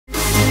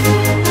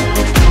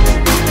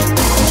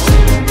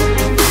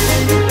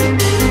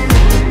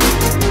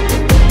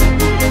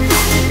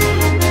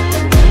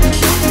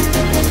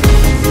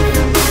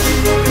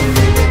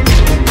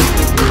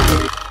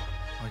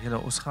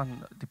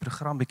gaan die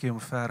program bietjie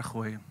omver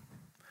gooi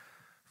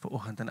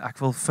vanoggend en ek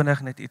wil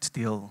vinnig net iets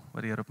deel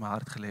wat die Here op my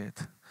hart gelê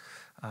het.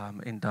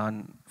 En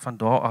dan van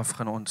daar af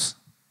gaan ons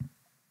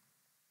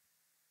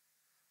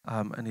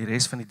in die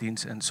res van die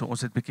diens in. So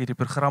ons het bietjie die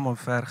program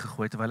omver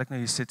gegooi. Terwyl ek nou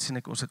hier sit, sien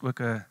ek ons het ook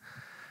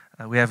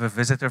we have a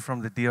visitor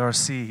from the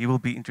DRC. He will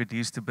be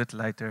introduced a bit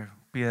later.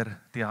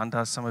 Pierre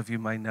Tianda, some of you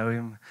may know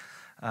him.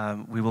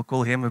 We will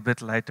call him a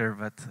bit later,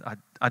 but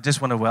I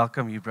just want to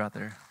welcome you,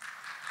 brother.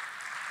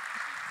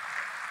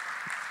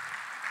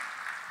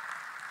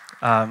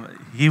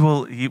 We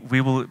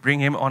will bring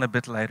him on a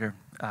bit later.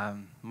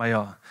 Maar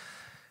ja,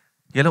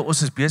 julle,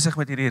 ons is besig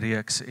met hierdie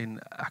reeks en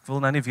ek wil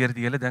nou nie weer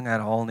die hele ding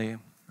herhaal nie.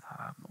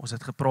 Ons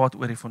het gepraat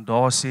oor die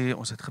fondasie,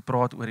 ons het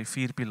gepraat oor die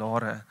 4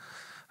 pilare.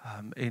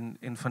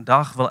 En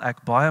vandag wil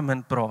ek baie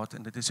min praat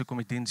en dit is hoekom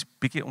die diens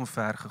bietjie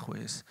omver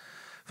gegooi is.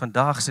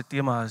 Vandag se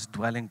tema is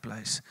dwelling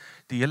place.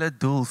 Die hele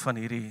doel van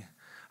hierdie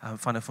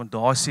van 'n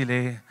fondasie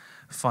lê,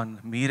 van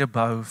mure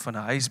bou, van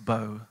 'n huis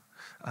bou,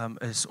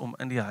 is om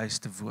in die huis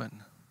te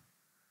woon.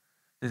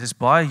 Dit is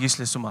baie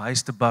useless om 'n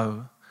huis te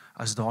bou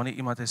as daar nie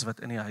iemand is wat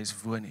in die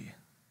huis woon nie.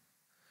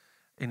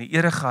 En die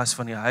eregas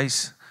van die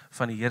huis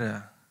van die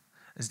Here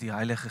is die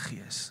Heilige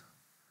Gees.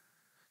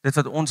 Dit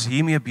wat ons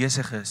hiermee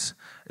besig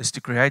is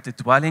to create a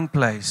dwelling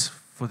place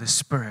for the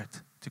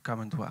Spirit to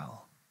come and dwell.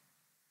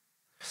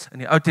 In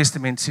die Ou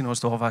Testament sien ons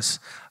daar was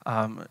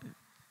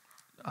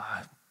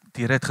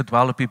die Here het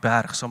gedwel op die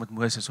berg saam met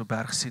Moses op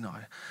berg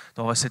Sinai.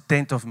 Daar was 'n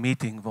tent of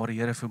meeting waar die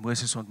Here vir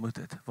Moses ontmoet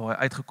het, waar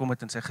hy uitgekom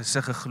het en sy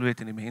gesig gegloei het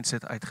en die mense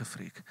het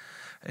uitgefreek.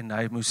 En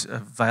hy moes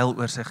 'n wyl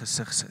oor sy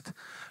gesig sit.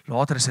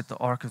 Later is dit the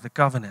Ark of the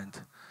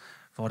Covenant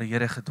waar die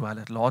Here gedwel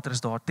het. Later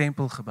is daar 'n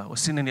tempel gebou.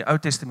 Ons sien in die Ou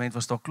Testament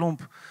was daar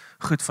klomp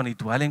goed van die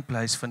dwelling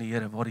place van die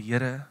Here waar die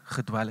Here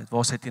gedwel het,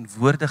 waar sy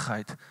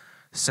teenwoordigheid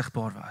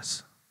sigbaar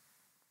was.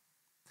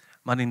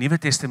 Maar in die Nuwe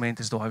Testament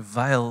is daar 'n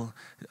wyl,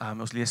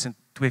 ons lees in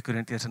 2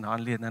 Korintiërs en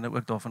Hanlie het nou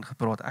ook daarvan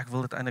gepraat. Ek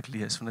wil dit eintlik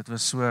lees want dit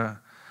was so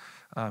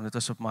dit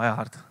was op my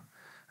hart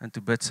en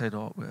toe bid sy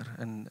daaroor.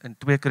 In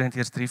 2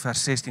 Korintiërs 3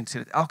 vers 16 sê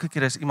dit elke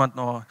keer as iemand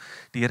na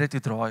die Here toe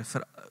draai,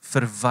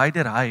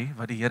 verwyder hy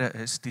wat die Here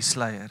is, die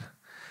sluier.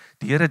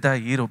 Die Here dui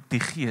hier op die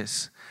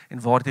Gees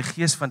en waar die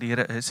Gees van die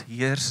Here is,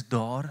 heers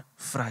daar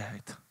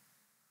vryheid.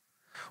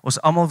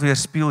 Ons almal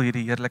weerspieël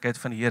hierdie heerlikheid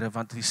van die Here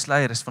want die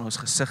sluier is van ons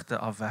gesigte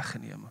af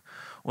weggeneem.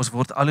 Ons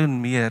word al hoe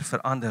meer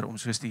verander om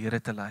soos die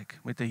Here te lyk,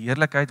 met 'n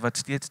heerlikheid wat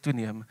steeds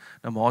toeneem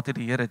na mate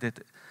die Here,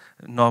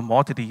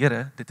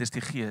 dit is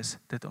die Gees,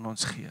 dit aan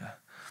ons gee.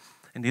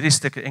 En hierdie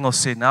stukkie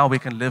Engels sê, now we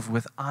can live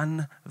with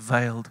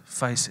unveiled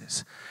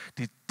faces.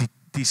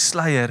 Die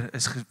sluier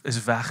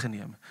is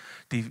weggeneem.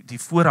 Die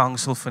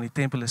voorhangsel van die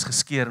tempel is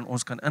geskeur en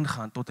ons kan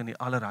ingaan tot in die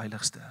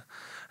allerheiligste.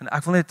 En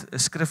ek wil net 'n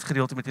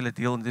skrifgedeelte met julle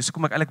deel en dis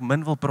hoekom ek eintlik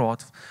min wil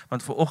praat,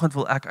 want vanoggend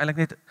wil ek eintlik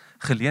net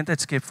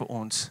geleentheid skep vir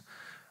ons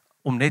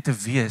om net te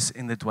wees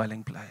in the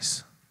dwelling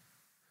place.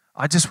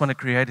 I just want to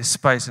create a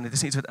space en dit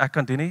is nie iets wat ek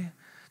kan doen nie,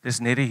 dis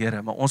net die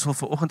Here, maar ons wil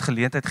vanoggend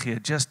geleentheid gee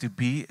just to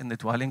be in the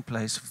dwelling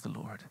place of the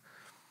Lord.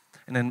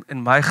 En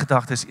in my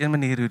gedagte is een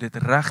manier hoe dit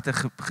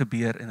regtig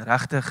gebeur en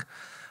regtig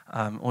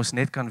ons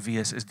net kan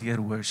wees is deur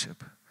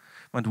worship.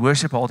 Want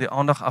worship haal die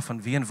aandag af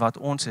van wie en wat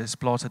ons is,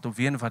 plaas dit op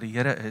wie en wat die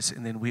Here is,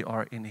 and then we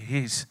are in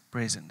His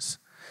presence.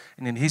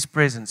 And in His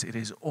presence, it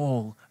is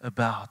all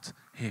about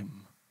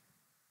Him.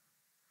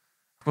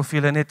 Ek wil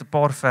vir julle net 'n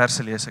paar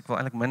verse lees, ek wil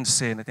eintlik min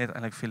sê, en net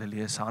eintlik vir julle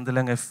lees.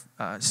 Handelinge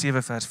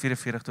 7 vers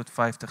 44 tot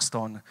 50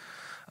 staan.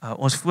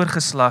 Ons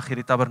voorgeslag het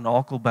die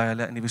tabernakel by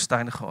hulle in die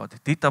woestyn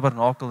gehad. Die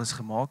tabernakel is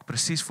gemaak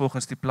presies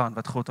volgens die plan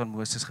wat God aan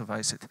Moses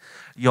gewys het.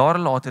 Jare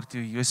later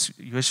toe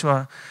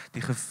Joshua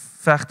die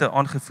gevegte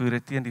aangevoer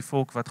het teen die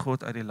volk wat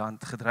God uit die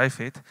land gedryf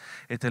het,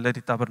 het hulle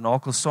die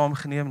tabernakel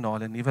saamgeneem na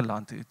hulle nuwe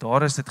land toe.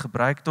 Daar is dit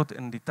gebruik tot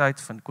in die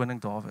tyd van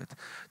koning Dawid.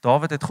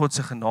 Dawid het God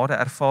se genade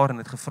ervaar en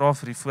het gevra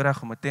vir die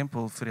voorreg om 'n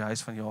tempel vir die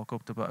huis van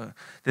Jakob te bou.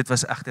 Dit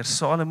was egter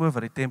Salomo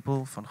wat die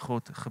tempel van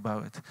God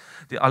gebou het.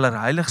 Die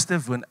allerheiligste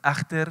woon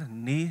egter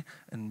nie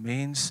in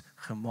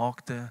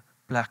mensgemaakte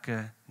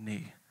plekke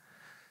nie.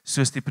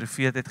 Soos die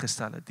profeet het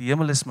gestel het, die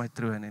hemel is my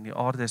troon en die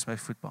aarde is my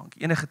voetbank.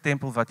 Enige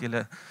tempel wat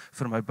julle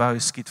vir my bou,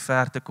 skiet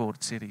ver te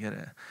kort, sê die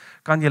Here.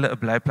 Kan julle 'n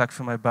blyplek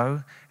vir my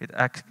bou?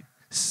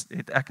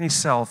 Het ek nie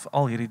self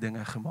al hierdie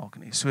dinge gemaak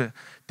nie. So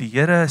die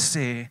Here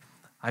sê,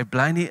 hy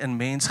bly nie in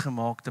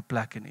mensgemaakte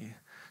plekke nie.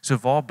 So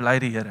waar bly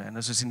die Here? En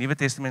as ons die Nuwe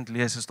Testament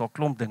lees, is daar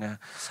klomp dinge.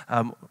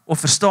 Of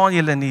verstaan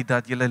julle nie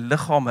dat julle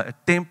liggame 'n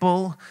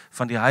tempel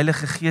van die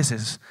Heilige Gees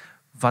is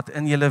wat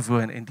in julle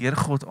woon en deur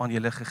God aan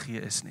julle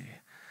gegee is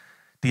nie.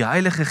 Die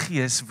Heilige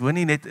Gees woon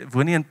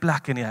nie in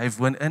plekke nie, hy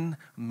woon in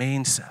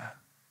mense.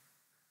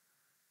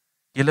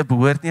 Julle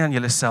behoort nie aan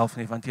julleself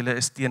nie, want julle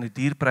is teen 'n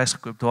dierprys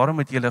gekoop. Daarom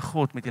moet julle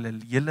God met julle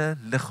hele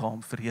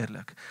liggaam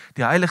verheerlik.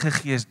 Die Heilige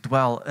Gees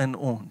dwel in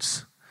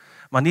ons.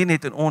 Maar nie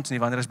net in ons nie,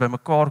 wanneer ons by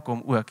mekaar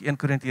kom ook. 1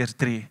 Korintiërs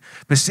 3.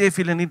 Besef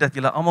julle nie dat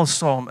julle almal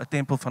saam 'n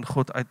tempel van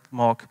God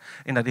uitmaak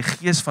en dat die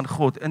Gees van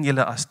God in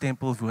julle as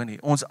tempel woon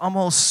nie. Ons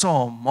almal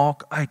saam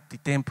maak uit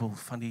die tempel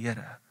van die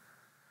Here.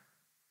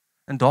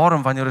 En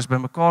daarom, wanneer ons by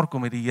mekaar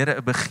kom, het die Here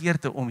 'n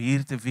begeerte om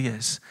hier te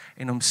wees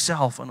en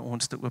homself aan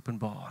ons te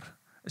openbaar.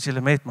 Is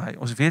julle met my?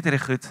 Ons weet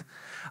hierdie goed,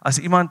 as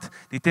iemand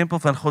die tempel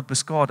van God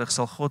beskadig,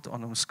 sal God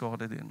aan hom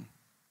skade doen.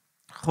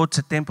 God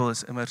se tempel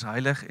is immers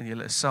heilig en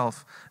julle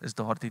self is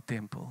daardie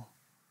tempel.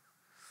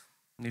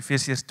 In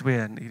Efesiërs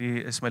 2, en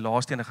hierdie is my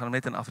laaste een, ek gaan hom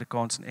net in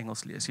Afrikaans en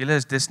Engels lees. Julle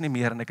is dis nie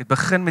meer, en ek het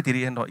begin met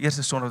hierdie een, daar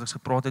eerste Sondag wat ons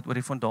gepraat het oor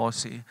die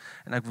fondasie,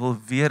 en ek wil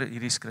weer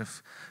hierdie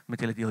skrif met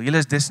julle deel. Julle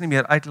is dis nie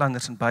meer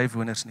uitlanders en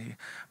bywoners nie,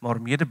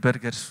 maar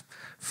medeburgers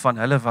van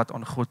hulle wat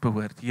aan God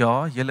behoort.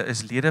 Ja, julle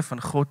is lede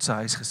van God se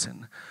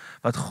huisgesin,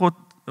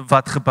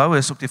 wat gebou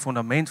is op die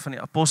fundament van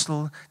die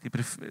apostel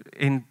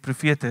en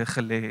profete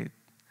gelê het.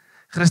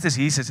 Christus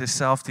Jesus is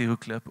self die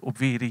hoekklip, op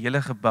wie die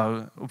hele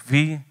gebou,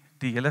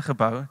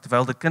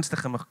 terwyl dit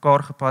kunstig in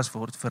mekaar gepas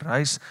word,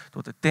 verrys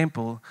tot 'n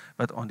tempel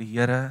wat aan die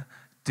Here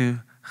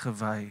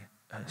toegewy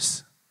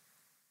is.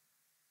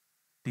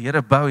 Die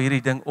Here bou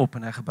hierdie ding op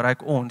en hy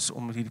gebruik ons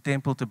om hierdie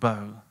tempel te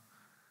bou,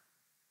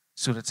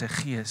 sodat sy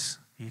gees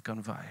hier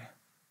kan wy.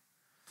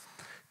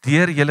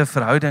 Deur julle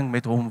verhouding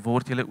met hom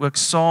word julle ook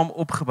saam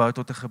opgebou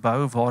tot 'n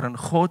gebou waarin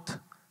God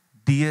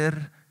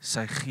deur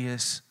sy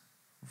gees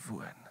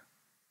woon.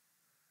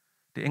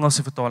 Die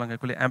Engelse vertaling,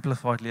 ek wil die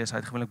Amplified lees, hy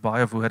het gewoonlik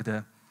baie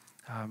woorde,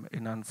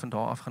 en dan van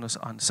daar af gaan ons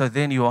aan. So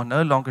then you are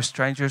no longer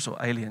strangers or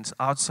aliens,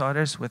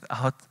 outsiders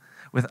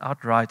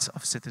without rights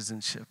of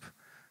citizenship.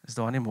 Is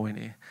daar nie mooi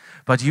nie.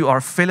 But you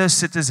are fellow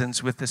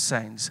citizens with the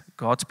saints,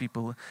 God's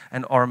people,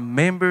 and are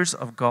members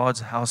of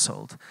God's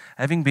household,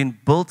 having been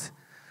built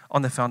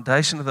on the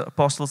foundation of the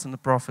apostles and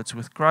the prophets,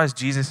 with Christ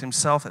Jesus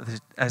himself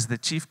as the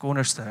chief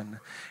cornerstone,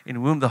 in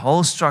whom the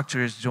whole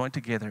structure is joined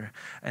together,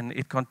 and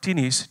it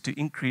continues to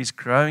increase,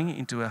 growing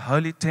into a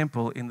holy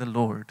temple in the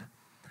Lord.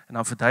 En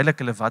dan verduidelik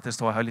hulle wat is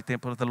daai holy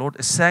temple of the Lord,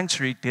 a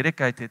sanctuary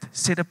dedicated,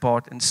 set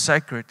apart and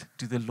sacred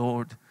to the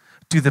Lord,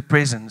 to the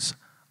presence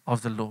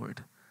of the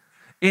Lord.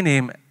 In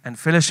him and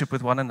fellowship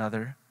with one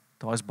another,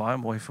 daar is baie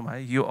mooi vir my,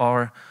 you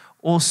are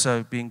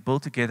also being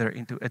built together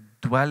into a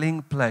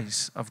dwelling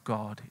place of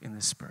God in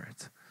the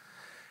Spirit.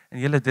 En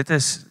julle,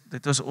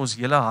 dit is ons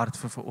hele hart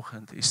vir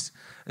vanoggend,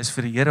 is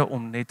vir die Here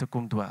om net te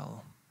kom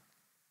dwel.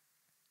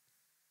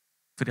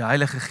 Vir die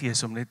Heilige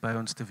Gees om net by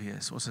ons te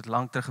wees. Ons het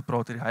lank terug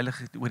gepraat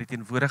oor die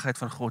teenwoordigheid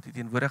van God. Die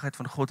teenwoordigheid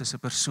van God is 'n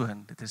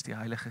persoon, dit is die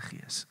Heilige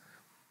Gees.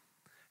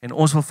 En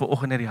ons wil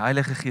vanoggend net die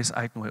Heilige Gees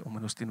uitnooi om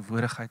in ons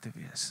teenwoordigheid te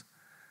wees.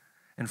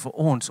 En vir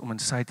ons om in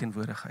sy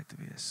teenwoordigheid te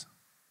wees.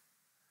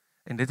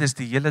 En dit is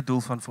die hele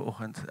doel van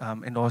vanoggend.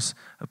 En daar's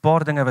 'n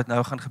paar dinge wat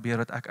nou gaan gebeur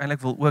wat ek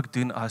eintlik wil ook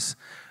doen as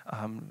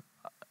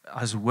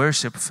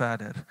worship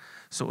verder.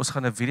 So ons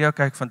gaan 'n video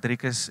kyk van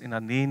Driekus en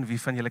Anien.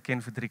 Wie van julle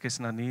ken vir Driekus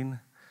en Anien?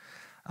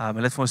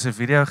 Hulle het vir ons 'n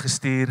video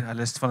gestuur.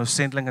 Hulle is van ons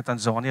sending in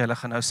Tanzanië. Hulle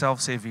gaan nou self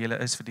sê wie hulle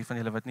is vir die van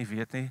julle wat nie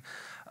weet nie.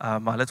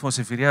 Maar hulle het vir ons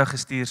 'n video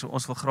gestuur, so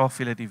ons wil graag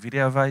vir julle die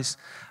video wys.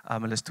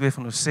 Hulle is 2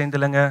 van ons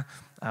sendelinge.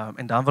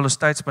 En dan wil ons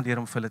tyd spandeer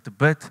om vir hulle te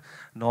bid.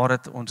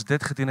 Nadat ons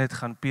dit gedoen het,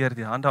 gaan Peer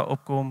die hand daar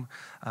opkom.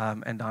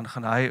 En dan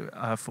gaan hy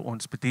vir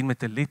ons bedien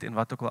met 'n lied en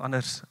wat ook al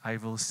anders hy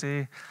wil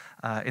sê.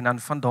 En dan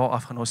van daar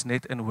af gaan ons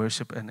net in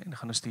worship in en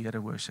gaan ons die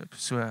Here worship.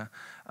 So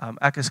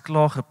ek is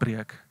klaar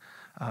gepreek.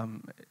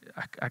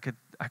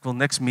 Ek wil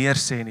niks meer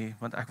sê nie,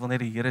 want ek wil net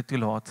die Here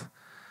toelaat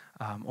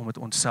om met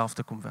onsself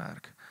te kom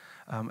werk.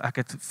 Ek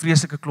het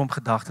vreeslike klomp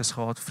gedagtes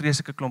gehad,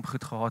 vreeslike klomp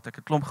goed gehad. Ek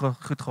het klomp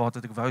goed gehad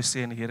wat ek wou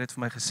sê en die Here het vir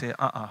my gesê,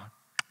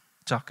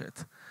 chuck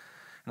it.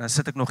 En dan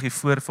sit ek nog hier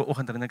voor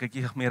vanoggend en dink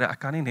ek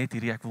kan nie net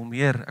hierdie, ek wil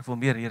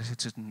meer. Here sê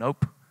soos,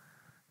 nope,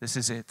 this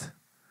is it.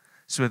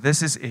 So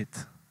this is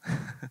it.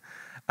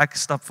 Ek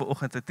stap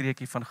vanoggend 'n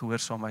treetjie van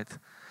gehoorsaamheid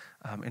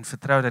en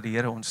vertrou dat die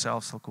Here ons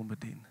self sal kom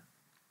bedien.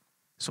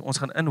 So ons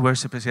gaan in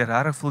worship, as jy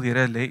regtig voel,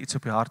 Here lê iets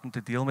op jou hart om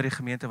te deel met die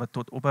gemeente, wat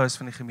tot opbou is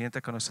van die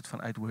gemeente, kan ons dit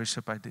vanuit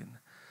worship uit doen.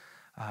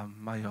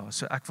 Maar ja,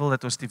 so ek wil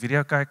dat ons die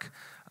video kyk,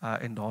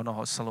 en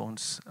daarna sal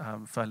ons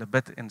vir hulle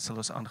bid en sal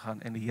ons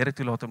aangaan, en die Here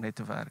toelaat om net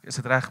te werk. Is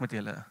dit reg met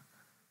julle?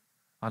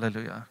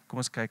 Halleluja. Kom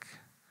ons kyk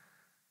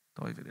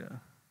daai video.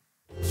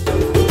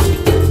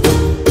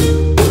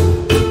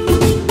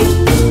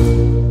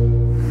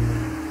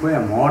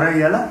 Goeiemôre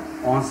julle,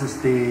 ons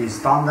is die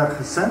standaard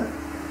gesin,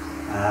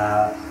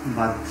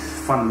 wat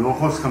van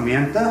Logos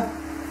gemeente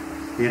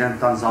hier in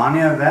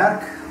Tanzanië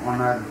werk,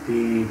 onder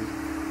die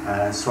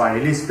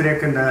Swahili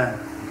sprekende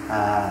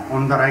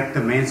onderreikte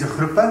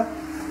mensengroepe.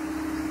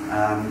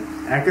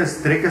 Ek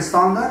is Driekus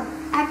stander.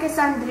 Ek is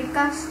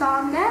Andrika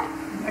stander.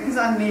 Ek is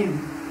Anien.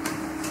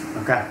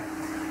 Ok.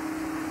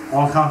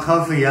 Ons gaan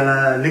gou vir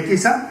julle liedjie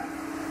sing.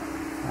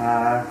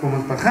 Kom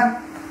ons begin.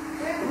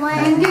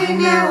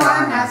 Wengine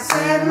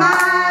wanasema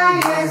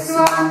Yesu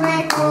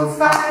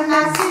amekufa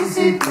na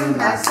sisi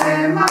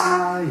tunasema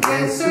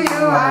Yesu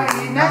yu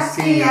hai,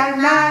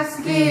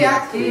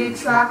 nasikia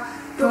kichwa,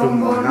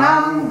 tumbo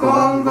na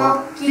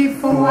mgongo,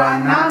 kifua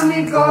na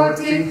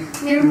magoti,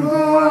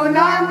 miguu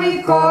na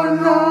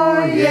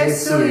mikono,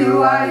 Yesu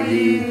yu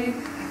hai.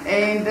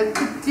 En dit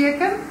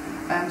beteken,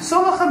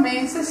 sommige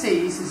mense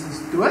sê Jesus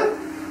is dood,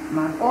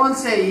 maar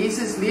ons sê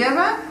Jesus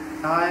lewe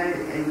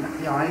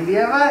hy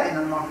lewe en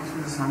dan maak ons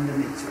met ons hande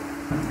net so.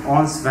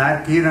 Ons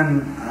werk hier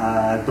in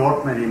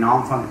dorp met die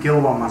naam van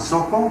Kilwa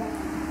Masoko,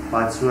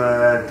 wat so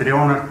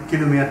 300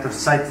 km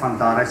suid van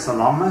Dar es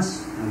Salaam is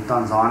in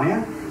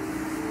Tanzanië.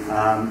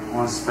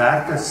 Ons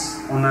werk is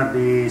onder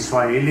die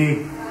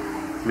Swahili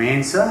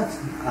mense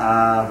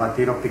wat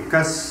hier op die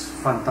kus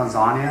van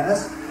Tanzanië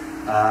is.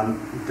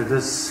 Dit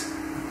is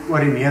oor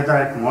die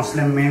meerderheid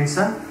moslim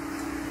mense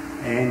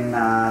en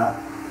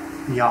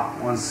ja,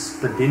 ons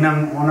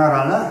bediening onder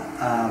hulle.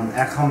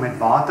 Ek gaan met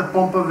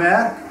waterpompe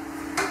werk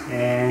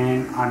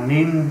en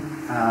Anien,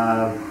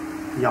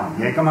 ja,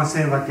 jy kan maar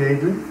sê wat jy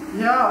doen.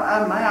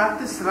 Ja, my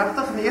hart is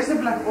regtig in die eerste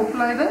plek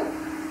opleiding.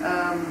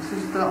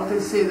 Soos ek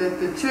altyd sê, that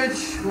the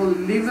church will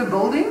leave the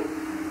building.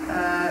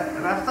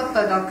 Regtig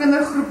dat daar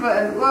kindergroepe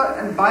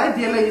in baie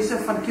dele hierse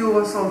van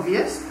Kilwa sal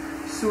wees.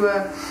 So,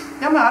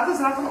 ja, my hart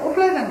is regtig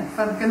opleiding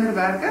van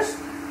kinderwerkers.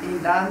 En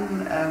dan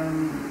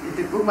het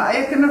ek ook my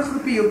eie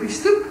kindergroepie hier op die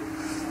stoep.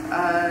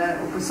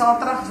 Op 'n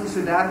Saterdag is ons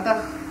so 30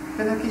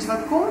 kindertjies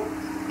wat kom.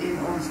 En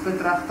ons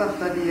bid regtig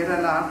dat die Here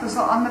hulle harte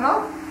sal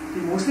aanraak.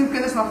 Die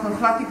moslimkinders mag nog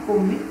glad nie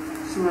kom nie.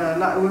 So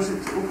hulle ouers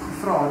het ook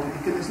gevra dat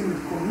die kinders nie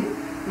moet kom nie.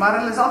 Maar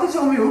hulle is altyd so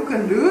om die hoek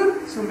en loer,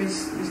 so mens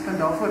kan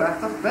daarvoor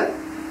regtig bid.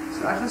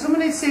 So ek gaan sommer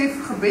net sê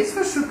vir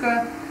gebedsversoeke,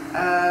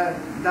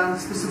 dan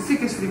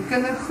spesifiek is vir die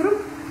kindergroep,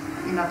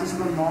 en dat ons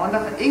op 'n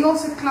maandag 'n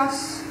Engelse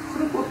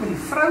klasgroep ook met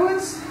die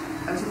vrouens.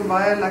 Dit is ook 'n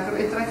baie lekker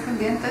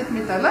uitreikgeleentheid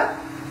met hulle.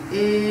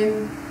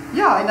 En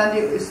ja, en dan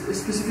die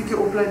spesifieke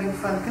opleiding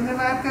van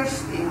kinderwerkers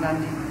en dan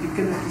die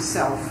kindertjies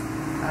self.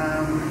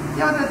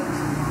 Ja,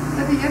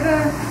 dat die Here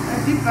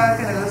 'n diep werk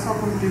in hulle sal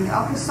kom doen.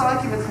 Elke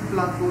saadjie wat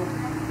geplant word,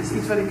 is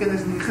iets wat die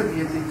kinders nie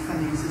geweet het van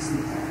Jesus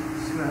nie.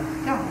 So,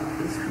 ja,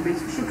 dit is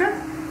gebedsversoeke.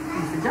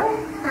 En vir jou?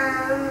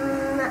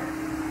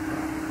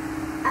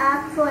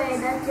 Ek wil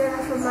dat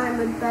julle vir my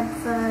moet bid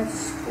vir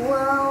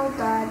skool,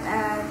 dat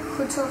ek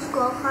goed sal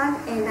skool gaan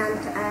en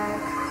dat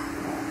ek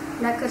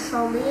lekker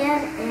sal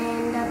leer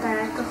en dat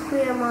ek 'n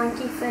goeie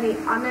maatjie vir die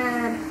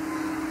ander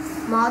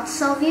maat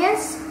sal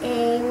wees.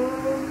 En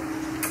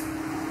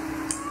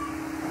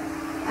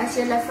as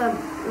julle vir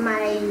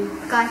my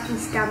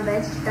katjies kan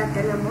bid, dat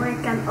hulle mooi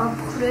kan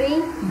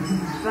opgroei,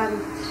 want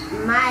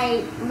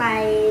my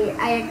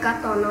eie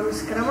kat haar naam is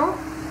Skrimmel.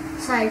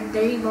 Sy het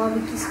 3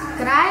 babatjies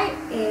gekry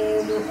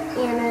en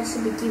een is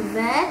 'n bietjie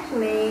wit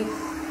met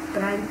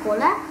bruin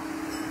kolle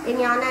en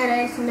die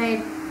ander is net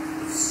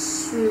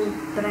so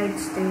bruin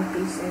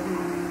streepies en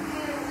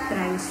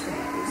bruin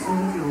streepies.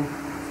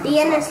 Die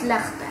een is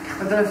ligter.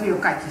 Wat hulle vir jou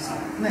katjies al?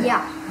 Nee. Ja.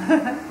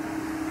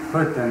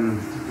 Goed,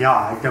 en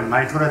ja, ek dink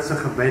my grootste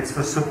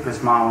gebedsversoek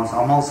is, maar ons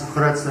almal se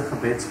grootste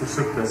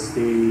gebedsversoek is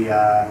die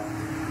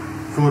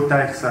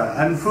voertuig se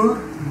invoer.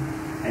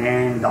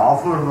 En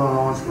daarvoor wil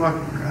ons ook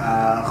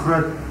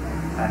groot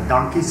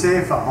dankie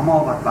sê vir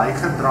almal wat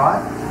bygedra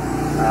het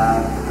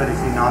vir die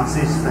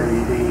finansies vir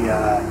hierdie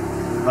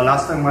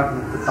belasting wat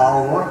moet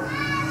betaal word.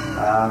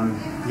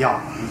 Ja,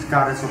 ons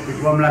kar is op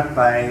die oomblik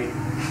by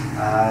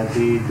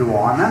die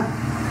douane.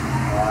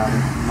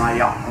 Maar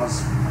ja,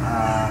 ons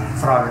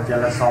vra dat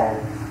julle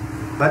sal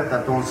bid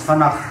dat ons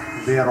vinnig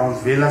weer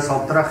ons wiele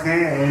sal terug hê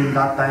en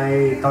dat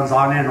hy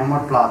Tanzanië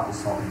nommerplate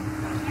sal hê.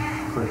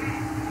 Goed.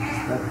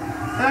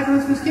 En ek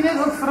wil miskien net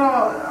ook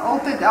vra,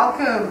 altyd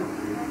elke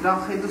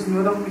dag het ons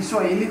nodig om die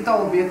Swahili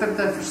taal beter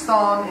te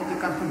verstaan en te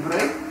kan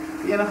gebruik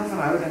vir enige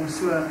verhouding.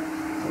 So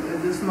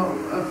dis maar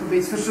 'n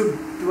gebedsversoek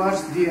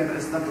dwars deur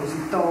is dat ons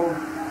die taal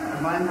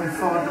baie mooi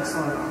vaardig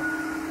sal raak.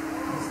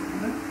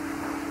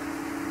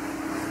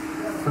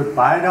 Goed,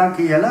 baie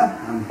dankie julle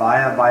en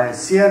baie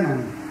seën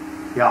en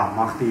ja,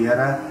 mag die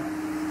Here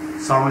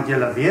saam met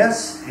julle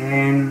wees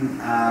en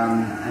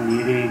in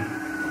hierdie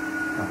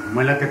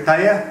moeilike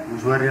tye.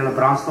 Ons hoor julle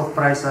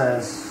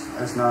brandstofpryse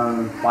is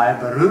nou baie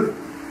beroerd.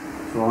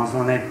 So ons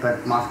wil net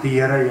bid, mag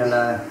die Here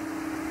julle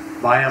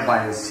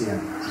baie seën.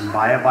 En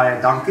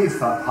baie dankie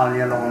vir al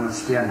julle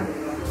ondersteuning.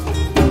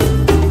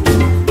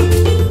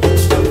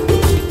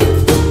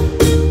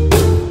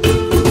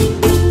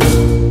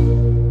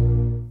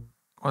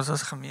 Ons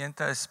as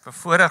gemeente is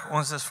bevoorreg,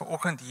 ons is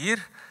vanoggend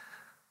hier,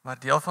 maar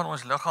deel van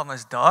ons liggaam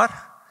is daar.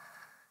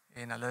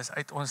 En hulle is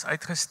uit ons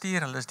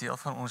uitgestuur, hulle is deel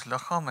van ons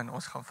liggaam en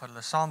ons gaan vir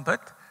hulle saam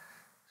bid.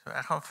 So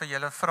ek gaan vir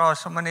julle vra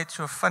sommer net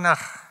so vinnig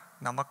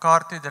na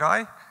mekaar toe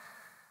draai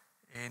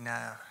en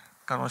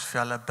kan ons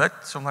vir julle bid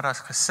sommer as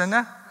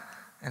gesinne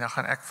en dan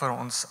gaan ek vir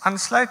ons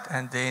aansluit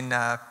and then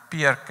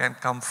Pierre can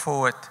come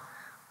forward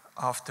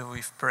after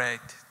we've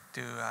prayed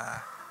to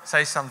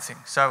say something.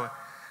 So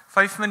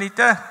 5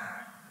 minute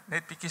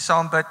net bietjie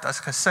saam bid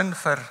as gesin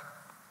vir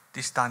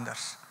die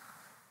standers.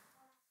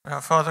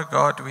 Father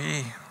God,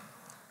 we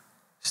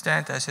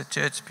stand as a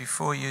church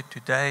before you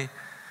today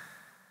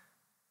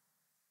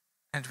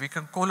and we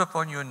can call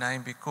upon your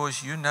name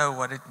because you know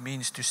what it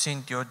means to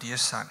send your dear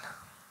son.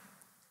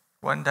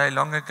 One day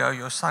long ago,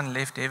 your son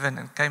left heaven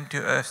and came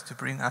to earth to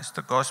bring us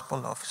the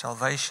gospel of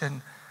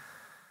salvation.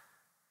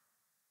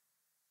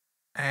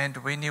 And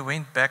when he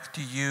went back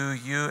to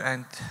you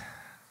and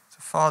the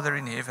the Father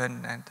in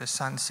heaven and the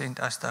Son sent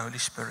us the Holy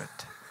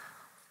Spirit.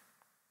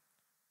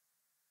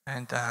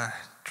 And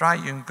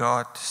triune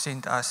God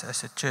sent us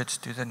as a church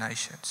to the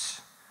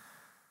nations.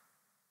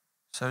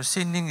 So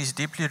sending is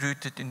deeply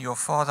rooted in your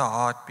Father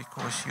heart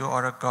because you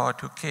are a God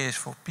who cares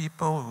for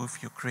people who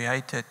you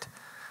created.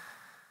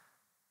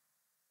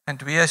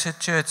 And we as a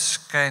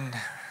church can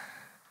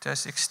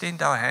just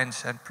extend our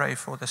hands and pray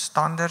for the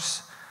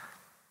standers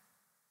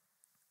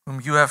whom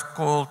you have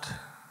called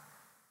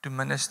to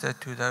minister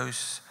to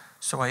those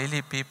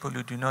Swahili people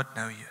who do not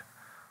know you.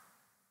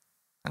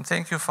 And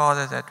thank you,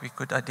 Father, that we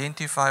could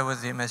identify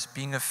with them as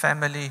being a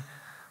family,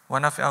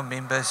 one of our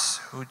members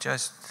who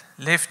just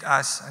left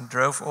us and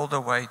drove all the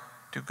way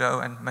to go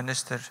and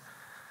minister.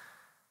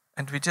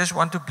 And we just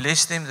want to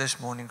bless them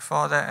this morning,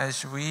 Father,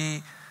 as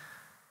we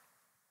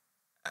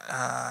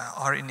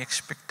are in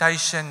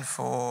expectation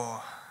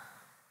for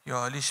your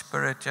Holy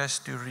Spirit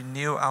just to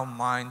renew our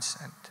minds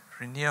and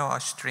renew our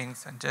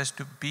strength and just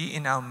to be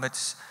in our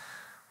midst.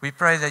 We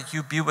pray that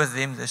you be with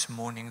them this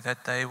morning,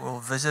 that they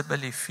will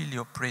visibly feel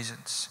your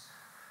presence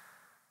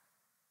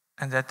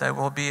and that they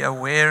will be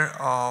aware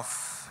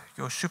of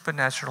your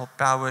supernatural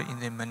power in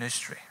their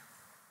ministry.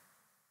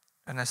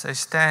 And as they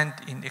stand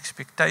in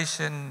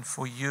expectation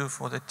for you,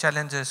 for the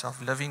challenges of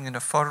living in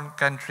a foreign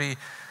country,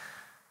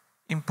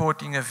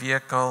 importing a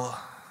vehicle,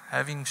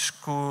 having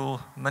school,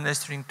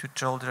 ministering to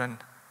children,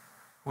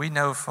 we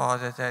know,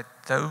 Father, that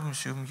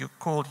those whom you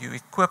call, you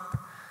equip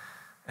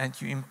and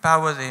you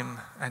empower them.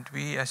 And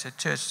we as a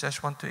church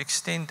just want to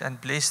extend and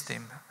bless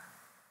them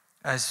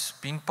as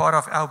being part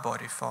of our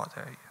body,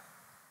 Father.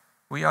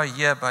 We are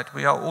here, but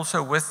we are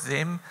also with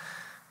them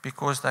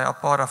because they are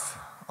part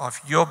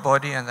of your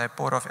body and they're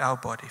part of our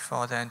body,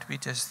 Father. And we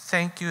just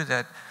thank you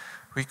that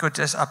we could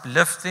just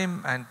uplift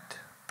them and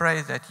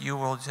pray that you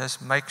will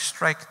just make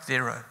straight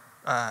their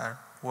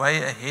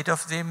way ahead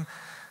of them,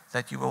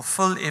 that you will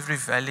fill every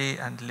valley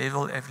and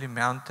level every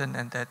mountain,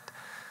 and that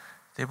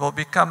they will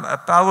become a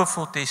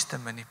powerful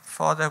testimony.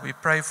 Father, we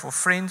pray for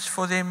friends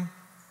for them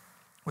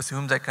with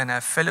whom they can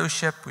have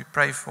fellowship. We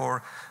pray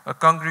for a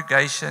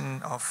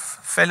congregation of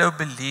fellow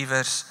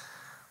believers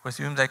with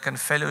whom they can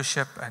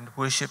fellowship and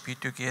worship you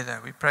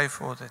together. We pray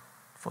for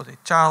the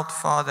child,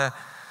 Father,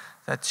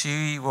 that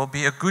she will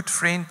be a good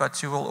friend, but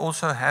she will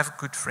also have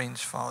good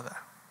friends, Father.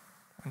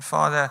 And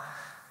Father,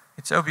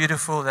 it's so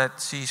beautiful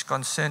that she's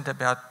concerned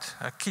about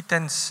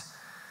kittens,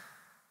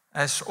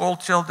 as all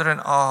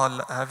children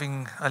are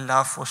having a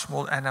love for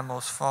small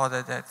animals,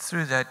 Father, that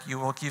through that you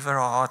will give her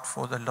a heart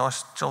for the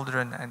lost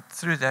children, and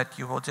through that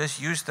you will just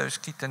use those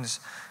kittens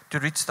to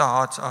reach the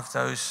hearts of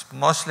those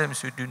Muslims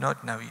who do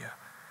not know you.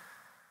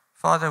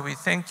 Father, we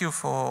thank you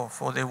for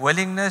their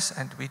willingness,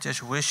 and we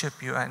just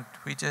worship you, and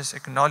we just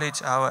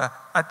acknowledge our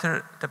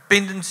utter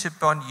dependence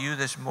upon you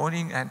this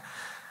morning. And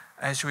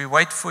as we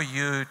wait for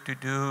you to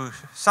do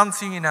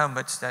something in our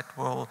midst that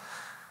will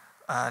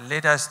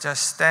let us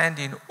just stand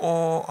in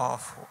awe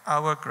of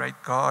our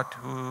great God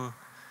who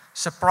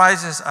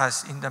surprises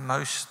us in the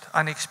most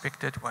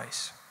unexpected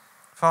ways.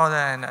 Father,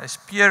 and as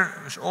Pierre,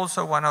 who's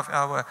also one of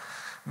our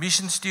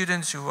mission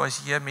students who was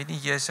here many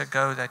years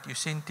ago, that you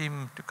sent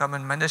him to come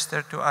and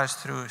minister to us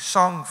through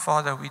song,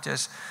 Father, we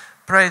just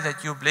pray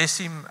that you bless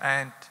him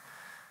and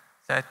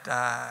that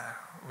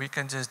we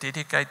can just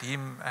dedicate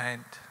him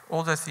and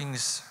all the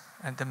things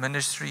and the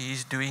ministry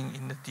he's doing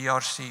in the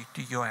DRC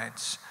to your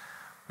hands.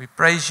 We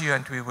praise you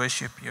and we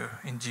worship you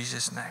in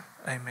Jesus' name.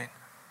 Amen.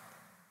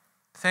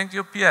 Thank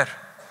you, Pierre.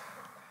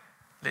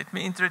 Let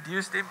me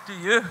introduce them to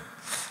you.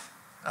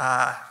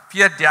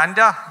 Pierre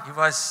Dianda, he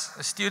was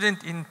a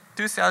student in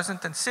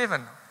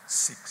 2007.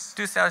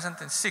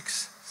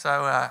 2006.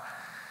 So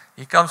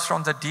he comes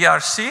from the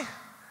DRC,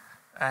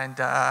 and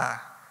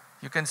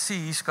you can see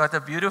he's got a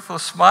beautiful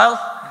smile,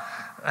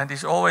 and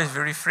he's always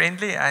very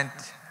friendly, and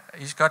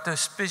he's got a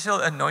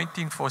special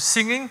anointing for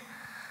singing.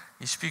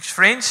 He speaks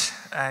French,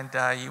 and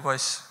he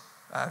was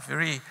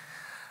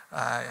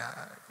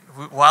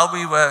while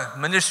we were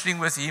ministering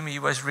with him, he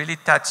was really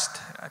touched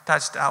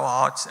our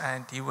hearts,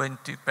 and he went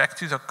back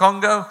to the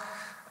Congo,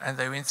 and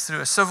they went through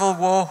a civil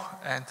war,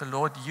 and the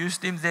Lord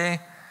used him there,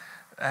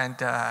 and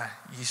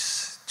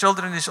his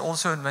children is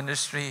also in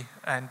ministry,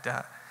 and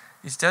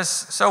it's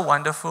just so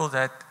wonderful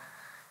that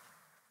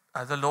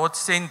the Lord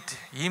sent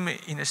him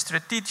in a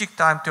strategic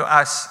time to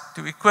us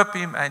to equip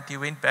him, and he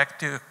went back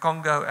to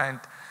Congo, and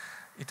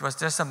it was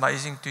just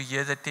amazing to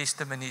hear the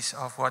testimonies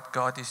of what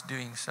God is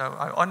doing. So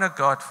I honor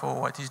God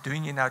for what he's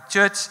doing in our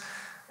church,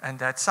 and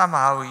that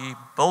somehow he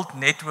built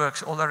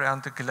networks all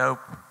around the globe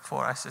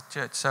for us as a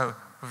church. So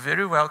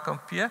very welcome,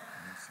 Pierre,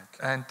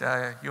 and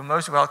you're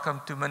most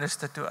welcome to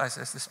minister to us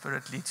as the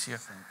Spirit leads you.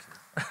 Thank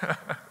you.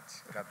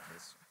 God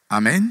bless you.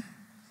 Amen.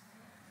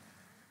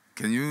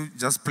 Can you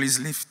just please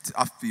lift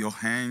up your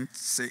hand,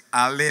 say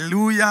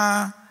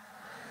Hallelujah.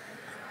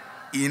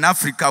 In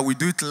Africa, we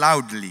do it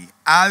loudly.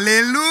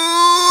 Hallelujah!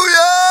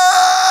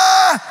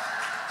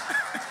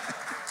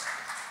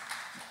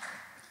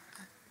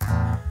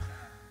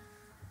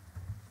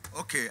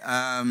 Okay,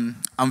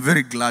 I'm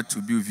very glad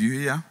to be with you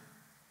here.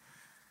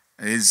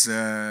 As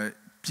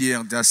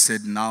Pierre just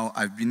said now,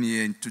 I've been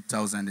here in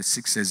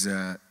 2006 as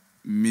a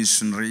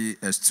missionary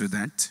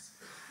student.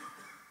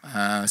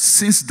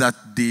 Since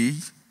that day,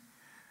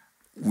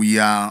 we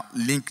are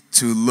linked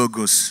to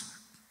Logos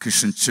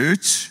Christian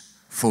Church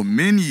for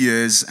many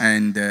years,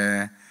 and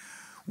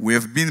we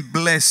have been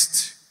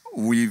blessed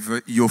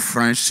with your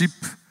friendship.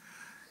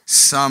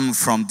 Some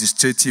from this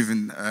church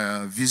even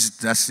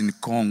visited us in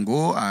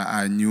Congo.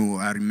 I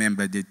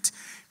remember that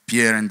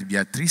Pierre and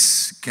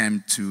Beatrice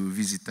came to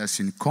visit us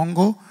in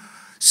Congo.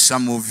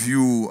 Some of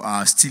you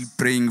are still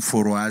praying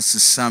for us.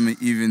 Some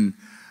even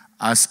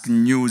ask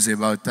news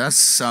about us.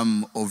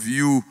 Some of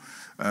you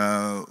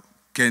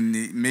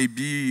can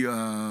maybe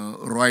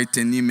write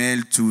an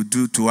email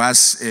to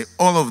us.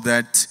 All of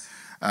that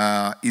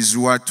is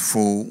what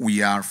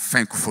we are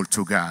thankful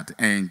to God.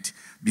 And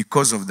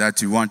because of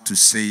that, we want to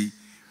say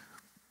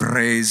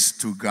praise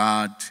to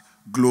God,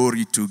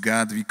 glory to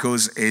God,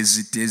 because as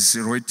it is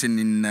written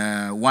in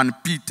 1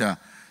 Peter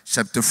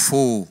chapter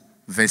 4,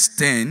 verse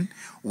 10,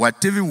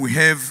 whatever we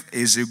have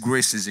as a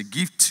grace, as a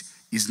gift,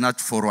 is not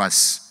for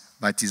us,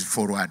 but is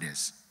for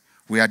others.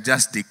 We are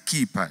just the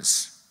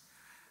keepers.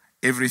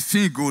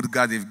 Everything good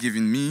God has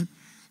given me,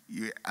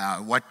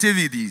 whatever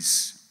it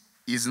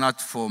is not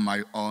for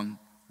my own.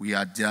 We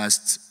are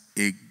just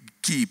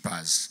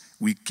keepers.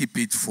 We keep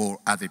it for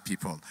other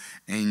people.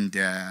 And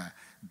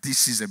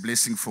this is a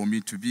blessing for me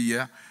to be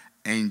here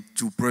and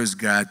to praise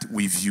God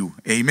with you.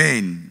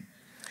 Amen.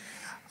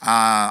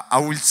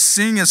 I will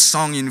sing a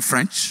song in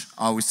French.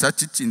 I will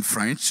start it in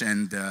French,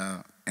 and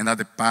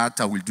another part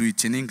I will do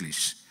it in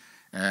English.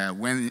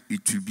 When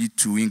it will be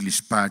to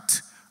English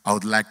part, I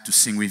would like to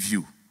sing with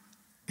you.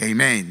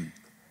 Amen.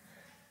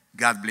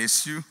 God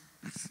bless you.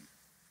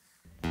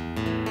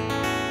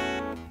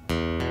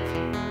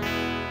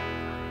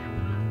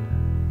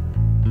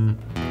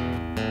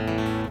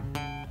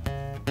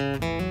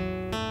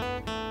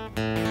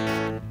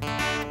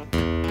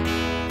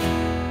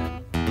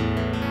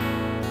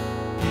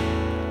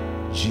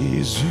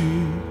 Jésus,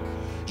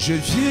 je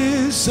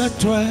viens à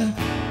toi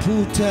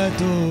pour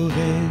t'adorer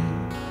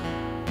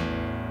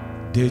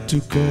de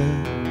tout cœur,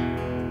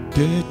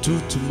 de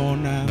toute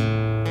mon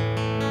âme,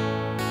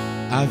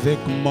 avec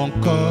mon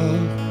corps,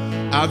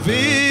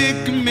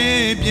 avec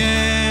mes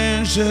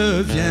biens,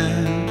 je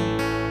viens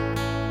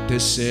te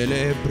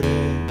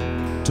célébrer,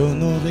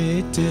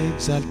 t'honorer,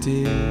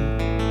 t'exalter.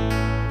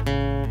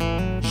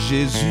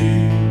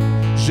 Jésus,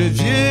 je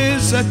viens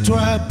à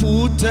toi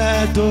pour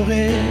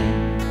t'adorer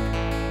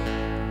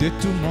de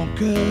tout mon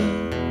cœur,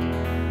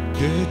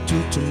 de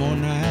toute mon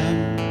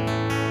âme,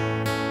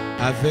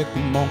 avec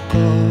mon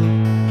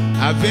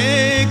corps,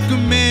 avec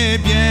mes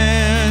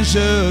biens,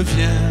 je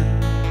viens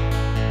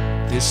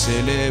te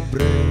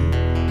célébrer,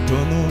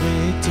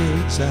 t'honorer,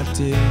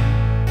 t'exalter.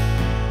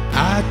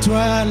 À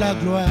toi la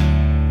gloire,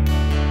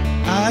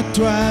 à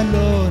toi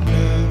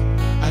l'honneur,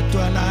 à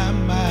toi la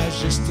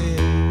majesté.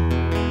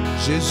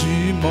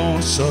 Jésus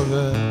mon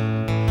sauveur,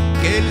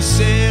 quelle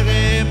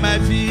serait ma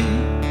vie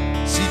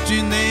si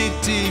tu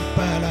n'étais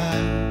pas là,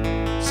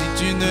 si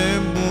tu ne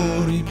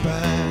mourrais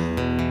pas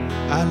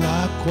à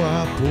la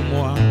croix pour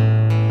moi.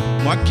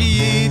 Moi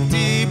qui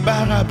étais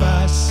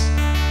Barabbas,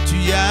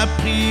 tu as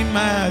pris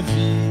ma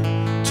vie,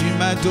 tu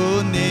m'as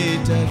donné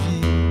ta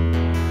vie,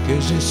 que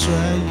je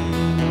sois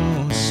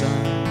innocent.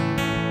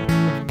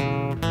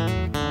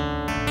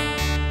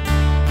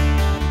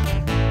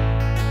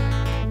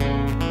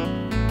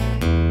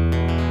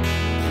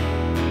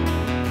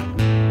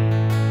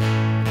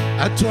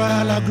 À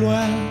toi la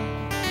gloire,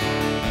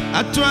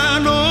 à toi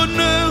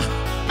l'honneur,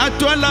 à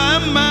toi la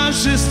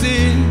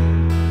majesté.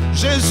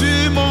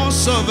 Jésus mon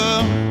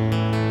sauveur,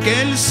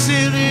 quelle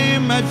serait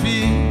ma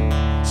vie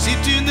si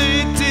tu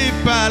n'étais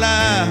pas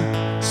là,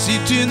 si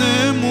tu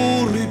ne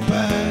mourrais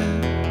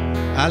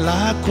pas à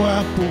la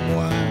croix pour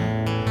moi.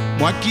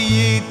 Moi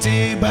qui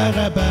étais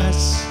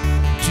Barabbas,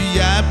 tu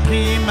as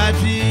pris ma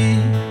vie,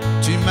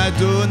 tu m'as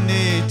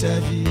donné ta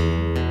vie,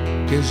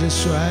 que je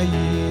sois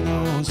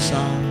innocent.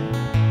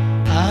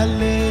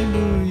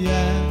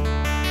 Alléluia,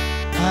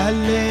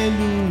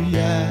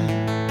 Alléluia,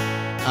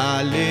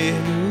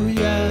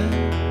 Alléluia,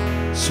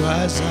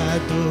 sois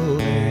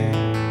adoré.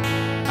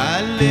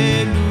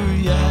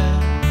 Alléluia,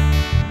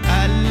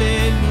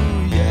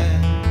 Alléluia,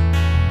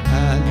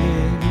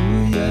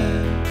 Alléluia,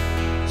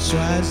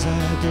 sois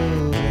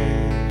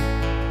adoré.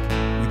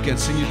 You can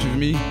sing it with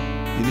me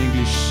in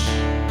English.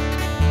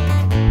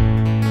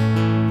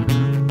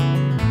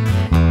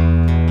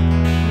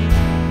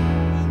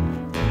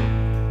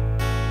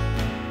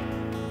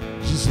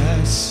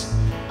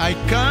 I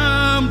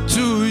come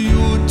to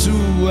you to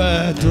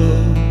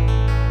adore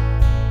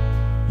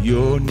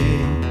your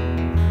name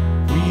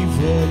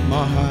with all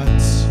my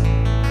heart,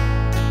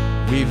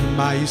 with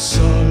my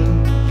soul,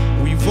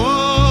 with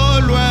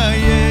all I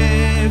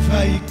have.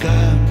 I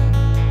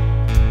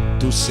come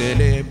to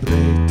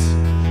celebrate,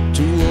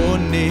 to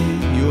honor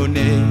your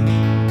name,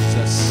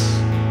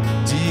 Jesus.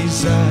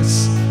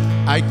 Jesus,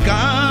 I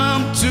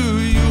come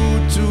to you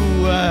to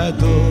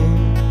adore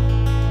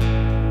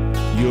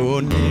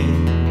your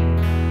name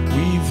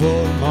with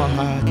all my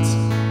heart.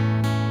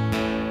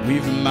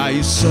 with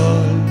my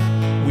soul,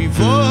 with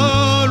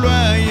all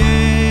I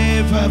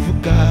ever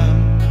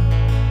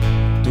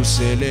got, to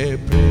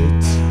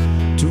celebrate,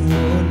 to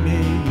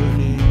honor your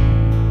name.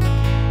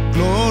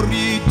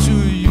 Glory to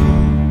you,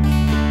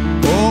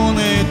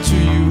 honor to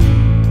you,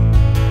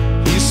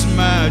 His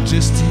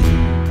Majesty,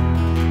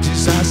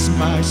 Jesus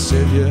my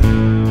Savior.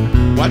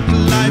 What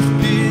life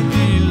did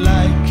He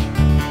like,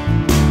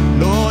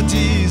 Lord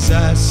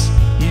Jesus,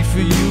 if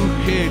you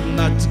had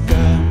not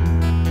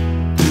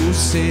come to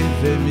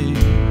save me?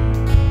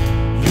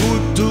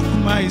 You took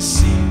my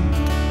sin,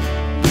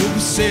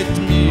 you've set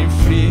me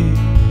free,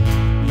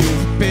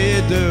 you've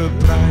paid the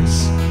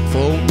price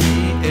for me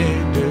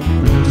and the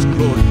cross.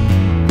 Glory,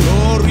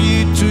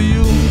 glory to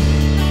you,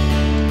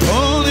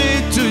 only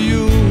to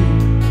you,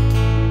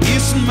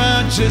 His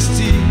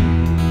Majesty,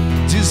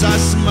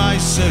 Jesus my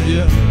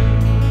Savior.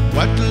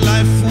 What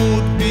life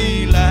would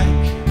be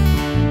like,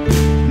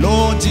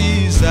 Lord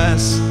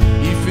Jesus,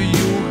 if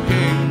you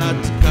had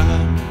not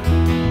come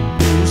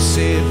to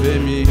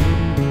save me?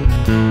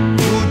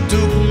 You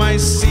took my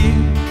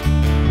sin,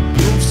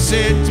 you've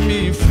set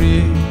me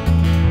free,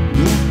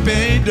 you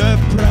paid the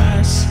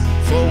price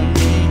for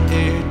me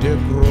at the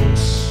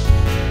cross.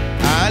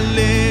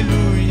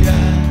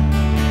 Hallelujah,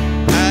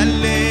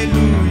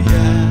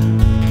 hallelujah,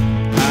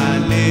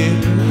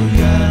 hallelujah.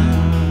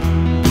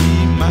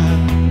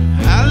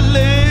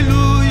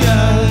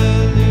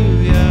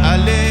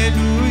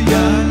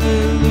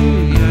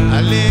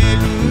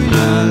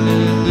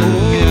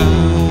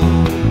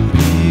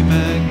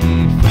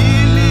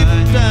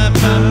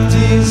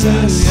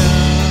 Jesus,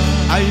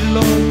 I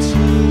Lord,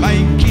 my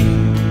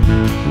King,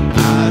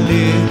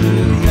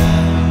 hallelujah,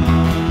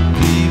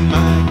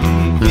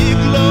 be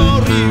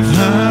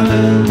glorified,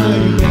 my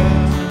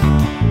Lord,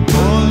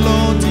 oh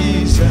Lord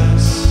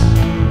Jesus,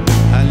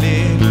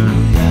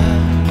 hallelujah,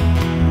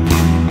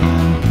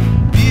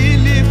 be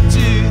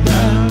lifted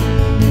up,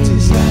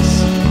 Jesus,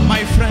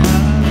 my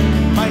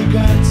friend, my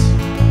God.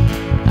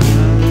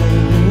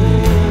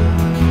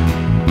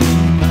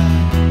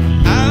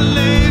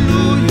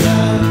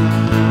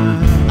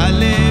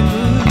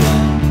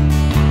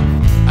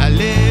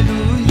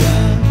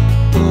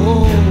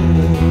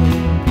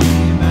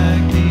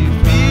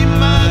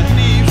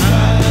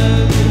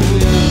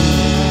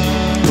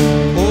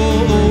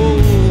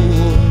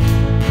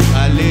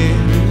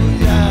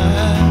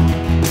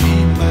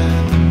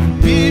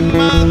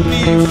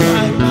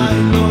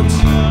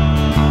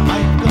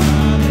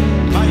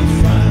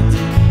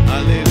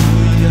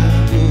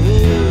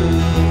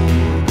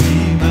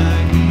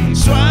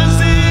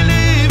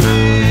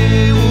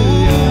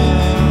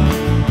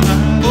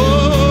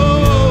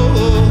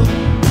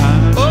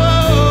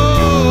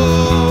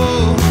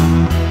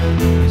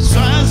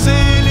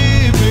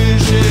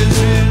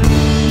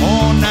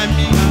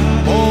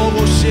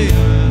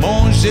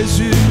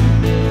 Jésus,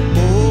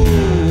 oh,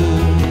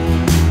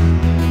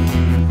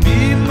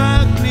 be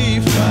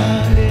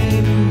magnified,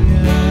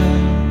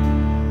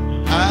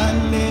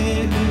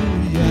 hallelujah,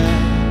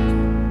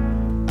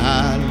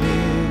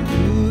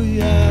 hallelujah,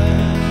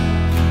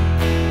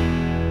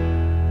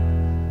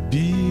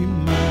 be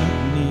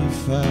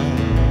magnified.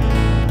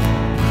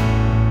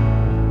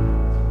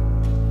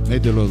 May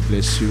the Lord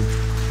bless you.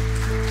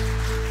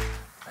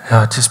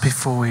 Yeah, just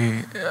before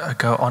we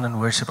go on in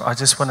worship, I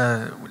just want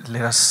to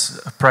let us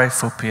pray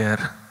for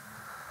Pierre.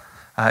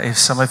 If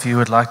some of you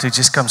would like to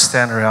just come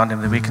stand around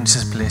him, then we can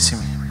just bless him.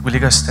 Will you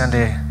go stand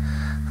there?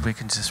 We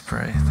can just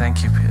pray.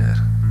 Thank you, Pierre.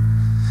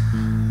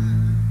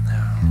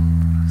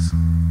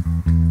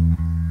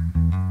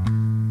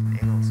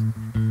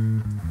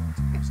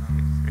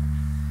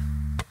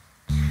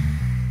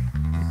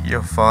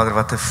 Ja, Vader,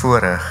 wat 'n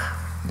voorreg.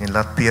 En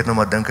laat Pierre nou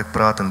maar dink ek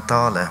praat in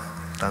tale,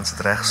 dan is dit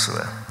reg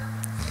so.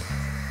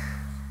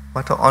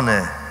 What an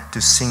honor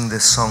to sing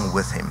this song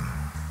with him.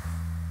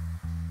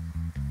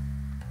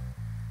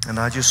 And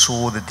I just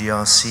saw the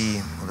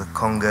DRC, the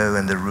Congo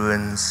and the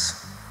ruins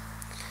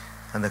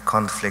and the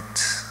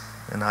conflict,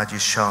 and I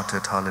just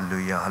shouted,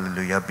 hallelujah,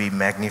 hallelujah. Be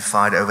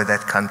magnified over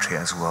that country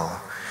as well.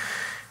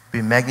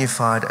 Be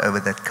magnified over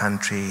that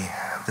country,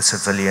 the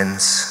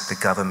civilians, the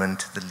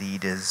government, the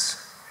leaders.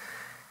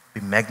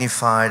 Be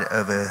magnified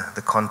over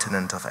the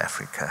continent of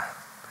Africa.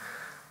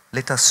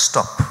 Let us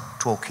stop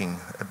talking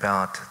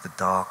about the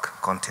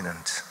dark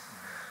continent.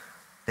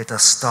 Let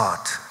us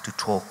start to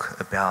talk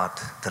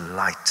about the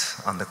light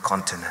on the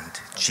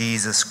continent,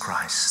 Jesus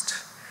Christ,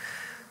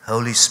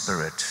 Holy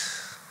Spirit,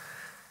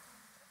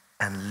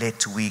 and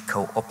let we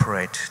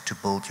cooperate to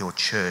build your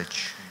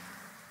church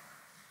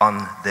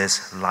on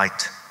this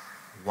light,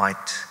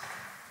 white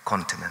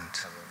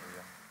continent,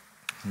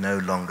 no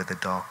longer the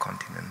dark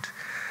continent.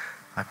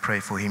 I pray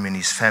for him and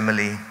his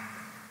family.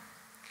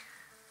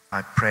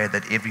 I pray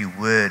that every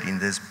word in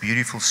this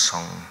beautiful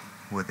song,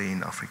 whether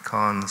in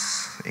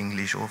Afrikaans,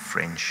 English or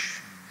French,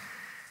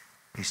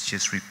 is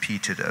just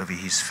repeated over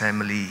his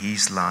family,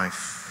 his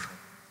life,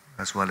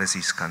 as well as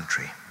his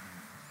country.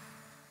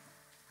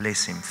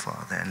 Bless him,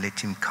 Father, and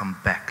let him come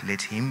back.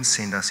 Let him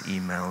send us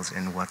emails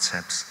and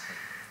WhatsApps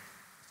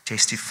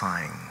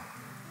testifying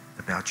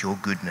about your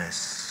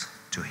goodness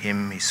to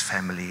him, his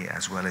family,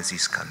 as well as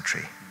his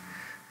country,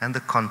 and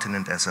the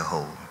continent as a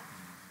whole.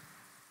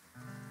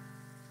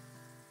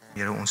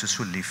 Here, ons is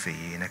so lief vir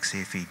U en ek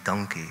sê vir U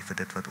dankie vir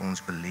dit wat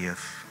ons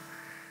beleef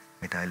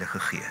met Heilige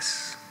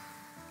Gees.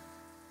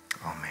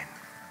 Amen.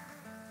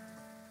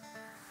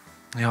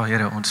 Ja,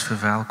 Here, ons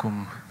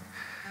verwelkom.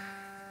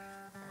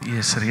 U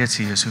is reeds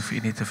hier, so hoef U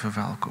nie te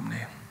verwelkom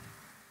nie.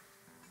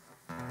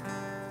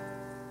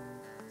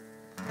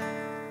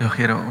 Ja,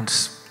 Here,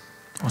 ons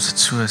het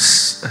so 'n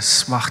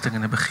smagting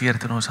en 'n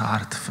begeerte in ons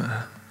hart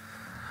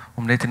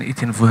om net in U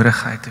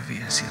teenwoordigheid te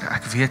wees, Here.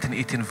 Ek weet in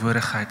U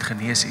teenwoordigheid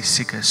genees U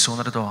siekes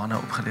sonder dat daar hande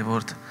opgelê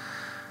word.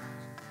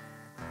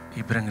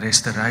 U bring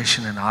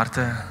restoration in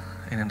harte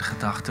en in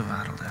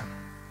gedagtewêrelde.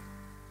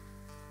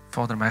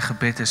 Vader, my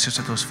gebed is soos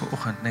dat ons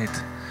vanoggend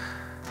net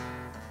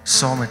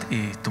saam met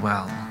U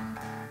dwel,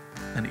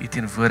 in U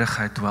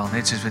teenwoordigheid dwel,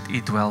 net soos wat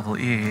U dwel, wil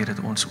U hê dat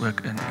ons ook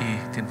in U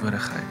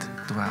teenwoordigheid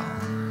dwel.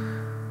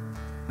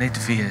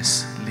 Net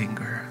wees,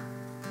 linger.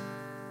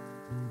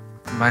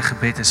 My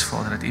gebed is,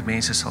 Vader, dat U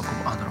mense sal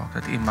kom aanraak,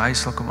 dat U my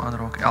sal kom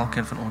aanraak,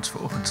 elkeen van ons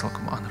vanoggend sal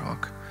kom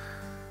aanraak.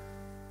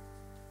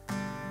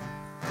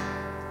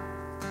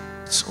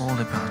 It's all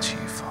about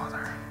you,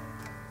 Father.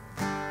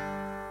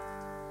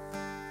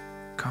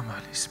 Come,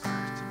 Holy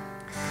Spirit.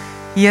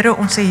 Here,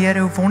 onse Here,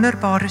 hoe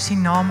wonderbaar is U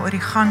naam oor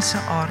die ganse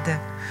aarde.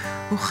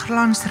 Hoe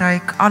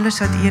glansryk alles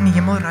wat U in die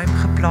hemelruim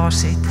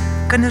geplaas het.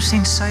 Kinders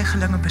en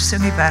suigelinge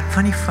besing die werk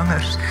van die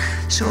vingers.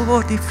 So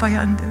word die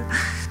vyande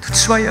tot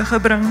swye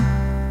gebring.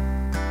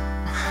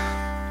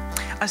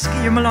 As ek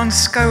die hemel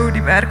aanskou,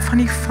 die werk van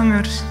die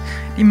vingers,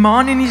 die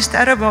maan en die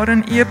sterre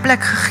waarin U 'n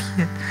plek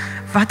gegee het.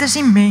 Wat is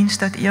die mens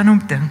dat U aan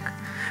hom dink?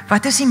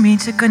 Wat is die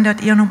mensekind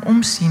dat U aan hom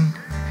omsien?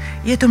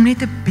 U het hom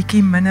net 'n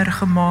bietjie minder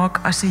gemaak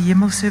as 'n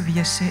hemelse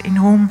wese en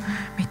hom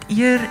met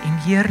eer en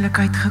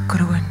heerlikheid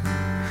gekroon.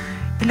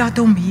 U laat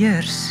hom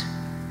heers.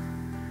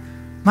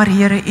 Maar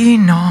Here, U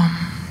naam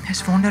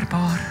is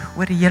wonderbaar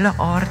oor die hele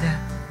aarde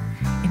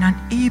en aan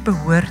U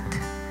behoort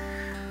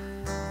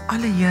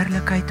alle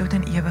heerlikheid tot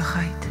in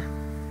ewigheid.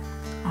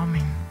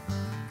 Amen.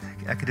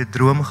 Ek het 'n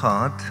droom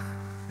gehad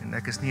en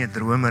ek is nie 'n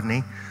dromer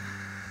nie.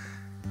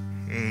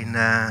 En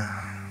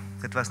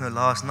dit was nou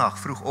laas nag,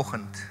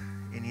 vroegoggend.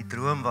 En die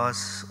droom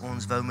was,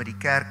 ons wou met die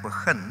kerk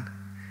begin.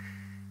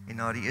 En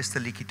na die eerste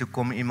liedjie toe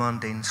kom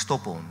iemand en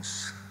stop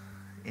ons.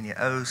 En die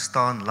ou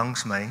staan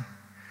langs my.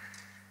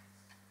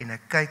 En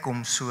ek kyk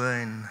hom so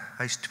en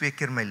hy's 2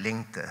 keer my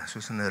lengte,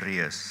 soos in 'n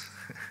reus.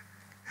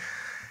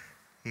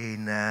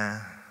 En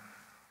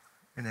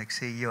ek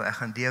sê, "Jo, ek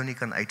gaan die ou nie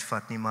kan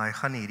uitvat nie, maar hy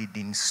gaan nie hierdie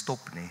diens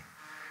stop nie."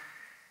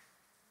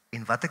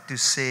 En wat ek toe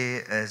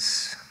sê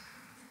is,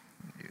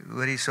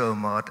 hoorie so,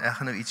 Maart, ek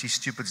gaan nou ietsie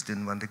stupids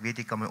doen, want ek weet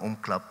jy kan my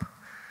omklap,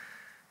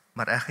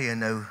 maar ek gaan jou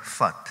nou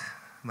vat,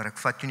 maar ek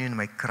vat jou nie in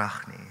my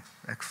krag nie,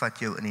 ek vat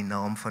jou in die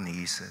naam van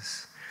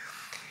Jesus.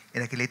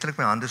 En ek het letterlik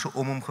my hande so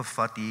om hom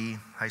gevat,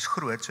 hy's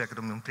groot, so ek het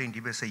hom omtrent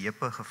die by sy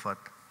heupe gevat,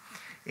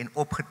 en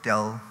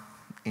opgetel,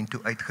 en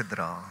toe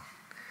uitgedra.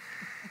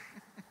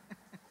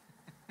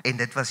 En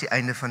dit was die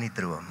einde van die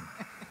droom.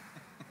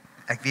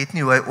 Ek weet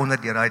nie hoe hy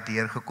onder daai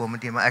deur gekom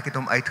het nie, maar ek het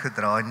hom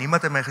uitgedra en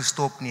niemand het my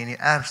gestop nie en die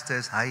ergste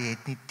is hy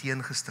het nie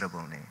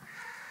teengestribbel nie.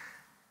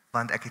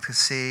 Want ek het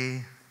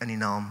gesê in die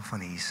naam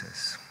van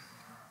Jesus.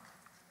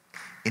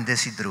 En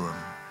dis die droom.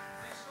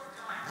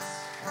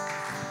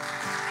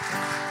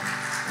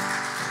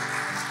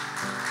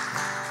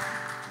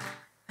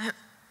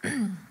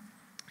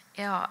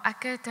 Ja,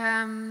 ek het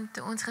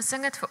toe ons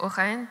gesing het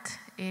vanoggend,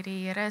 het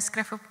die Here 'n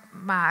skrif op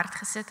my hart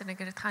gesit en ek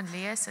het dit gaan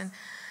lees en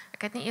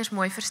ek het nie eers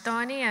mooi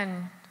verstaan nie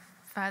en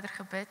verder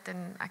gebid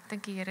en ek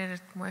dink die Here het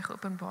dit mooi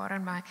geopenbaar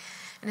aan my.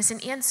 En is in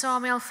 1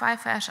 Samuel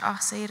 5 vers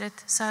 8 sê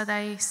dit, "So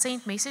they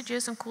sent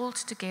messengers and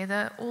called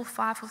together all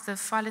 5 of the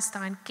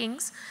Philistine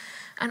kings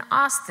and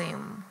asked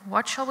them,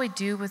 what shall we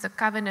do with the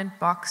covenant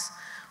box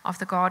of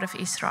the God of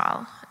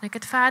Israel?" En ek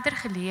het verder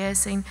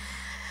gelees en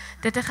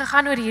dit het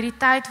gegaan oor hierdie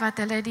tyd wat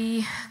hulle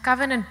die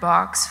covenant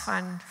box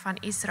van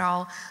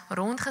Israel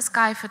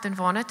rondgeskuif het en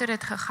waarna toe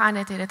dit gegaan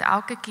het dit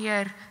elke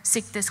keer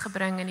siektes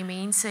gebring en die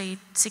mense het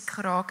siek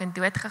geraak en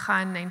dood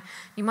gegaan en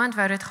niemand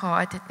wou dit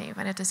gehad het nie,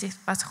 want dit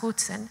was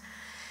goedsin.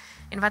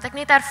 En wat ek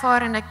net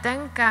ervaar en ek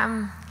dink,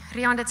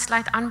 Rian, dit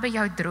sluit aan by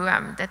jou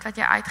droom, dit wat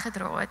jy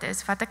uitgedra het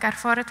is, wat ek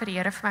ervaar het wat die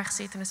Here vir my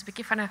gesê het, en is 'n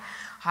bietjie van 'n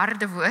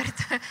harde woord,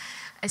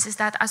 is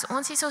dat as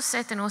ons hier so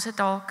sit en ons het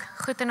dalk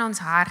goed in ons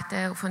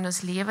harte of in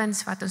ons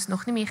lewens wat ons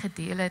nog nie meer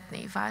gedeel het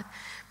nie, wat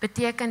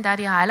beteken dat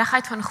die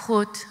heiligheid van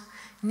God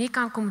nie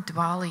kan kom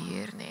dwaal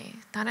hier nie,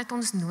 dan het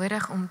ons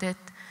nodig om dit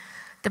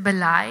te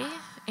bely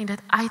en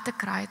dit uit te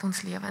kry uit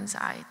ons lewens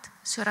uit,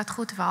 sodat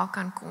God wel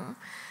kan kom,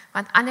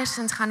 want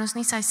andersins gaan ons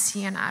nie sy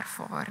seën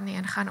ervaar nie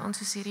en gaan ons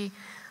soos hierdie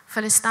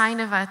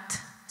Filistyne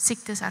wat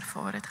siektes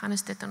ervaar het, gaan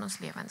ons dit in ons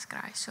lewens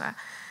kry. So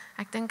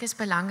ek dink is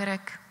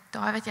belangrik,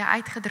 daai wat jy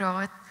uitgedra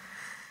het,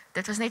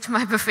 dit was net vir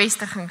my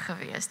bevestiging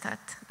geweest dat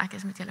ek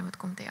is met julle moet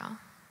kom deel.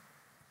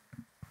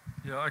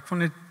 Ja, ek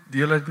vond net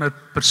deel uit my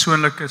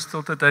persoonlike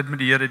stiltetyd met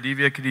die Here die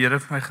week, die Here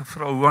vir my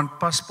gevra, hoe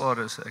aanpasbaar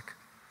is ek?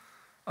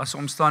 as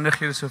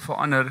omstandighede so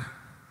verander,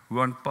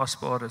 hoe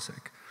aanpasbaar is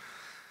ek?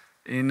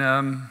 En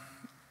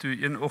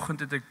toe een oggend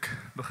het ek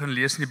begin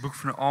lees in die boek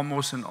van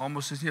Amos, en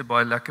Amos is nie 'n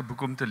baie lekker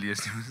boek om te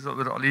lees nie. Dit is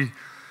oor al die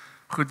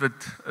goed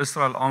wat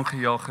Israel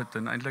aangejaag het,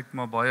 en eintlik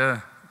maar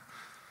baie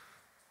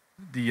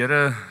die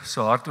Here se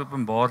hart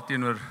openbaar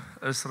teenoor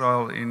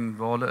Israel en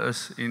waar hulle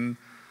is. En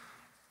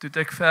toe het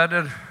ek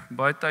verder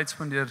baie tyd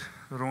spandeer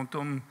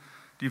rondom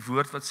die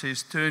woord wat sê,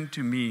 turn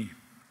to me,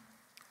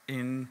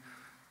 en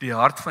die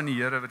hart van die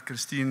Here wat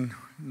Christen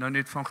nou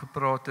net van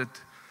gepraat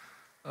het.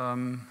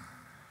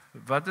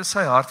 Wat is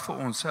sy hart vir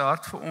ons? Sy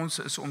hart vir ons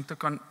is om te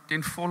kan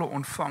ten volle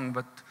ontvang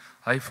wat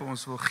hy vir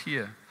ons wil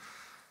gee.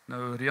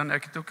 Nou Rian,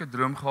 ek het ook 'n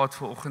droom gehad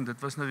vanoggend. Dit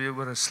was nou weer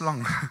oor 'n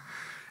slang.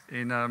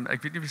 En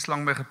ek weet nie of die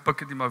slang my gepik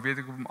het nie, maar weet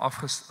ek op hom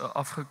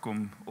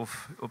afgekom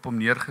of op hom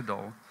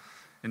neergedaal.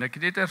 En ek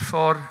het net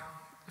ervaar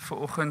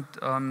vanoggend,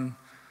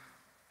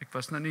 ek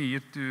was nou nie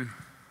hier toe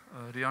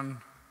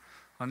Rian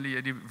Hanlie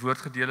jy die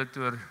woord gedeel het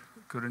oor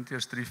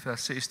Korintiërs 3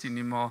 vers 16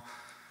 nie, maar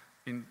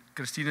en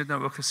Christine het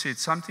nou ook gesê,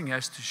 something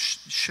has to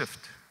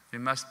shift.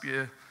 There must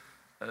be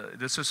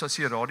dit is soos as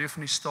die radio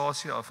van die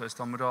stasie af is,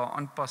 dan moet daar 'n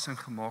aanpassing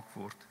gemaak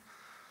word.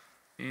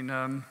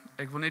 En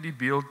ek wil net die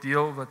beeld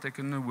deel wat ek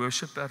in 'n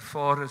worship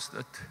ervaar is,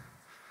 dat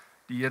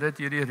die Here het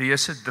hierdie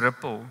reuse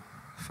druppel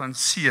van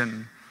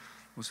seën.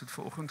 Ons het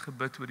vanoggend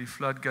gebid oor die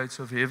floodgates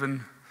of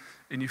heaven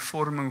en die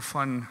vorming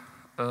van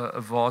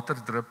 'n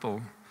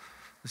waterdruppel.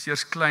 Dit is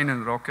eers klein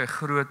en raak hy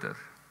groter.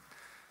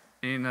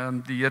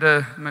 En die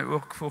Here het my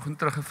ook vanoggend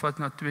teruggevat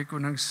na 2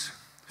 Konings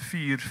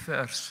 4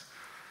 vers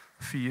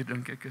 4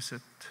 dink ek is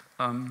dit,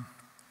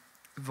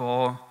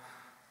 waar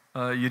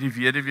hierdie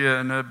weduwee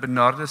in 'n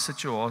benarde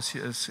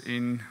situasie is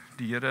en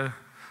die Here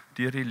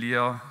deur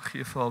Elia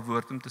gee vir haar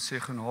woord om te sê,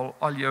 gaan haal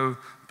al jou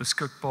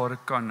beskikbare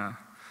kanne.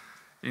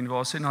 En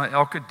waar sy na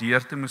elke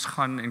deur te moes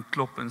gaan en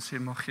klop en sê,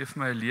 maar geef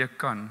my 'n leë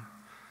kan.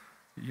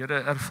 Die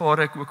Here ervaar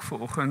ek ook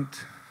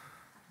vanoggend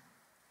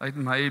uit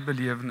my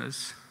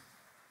belewenis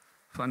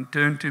van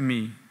turn to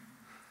me,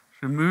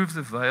 remove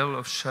the veil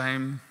of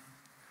shame,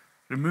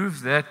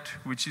 remove that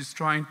which is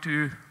trying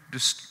to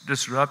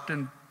disrupt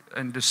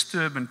and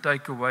disturb and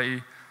take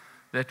away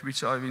that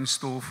which I've in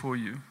store for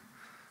you.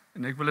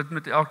 En ek wil dit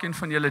met elkeen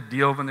van julle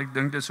deel, want ek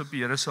dink dis op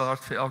die Here se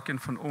hart vir elkeen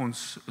van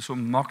ons, is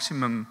om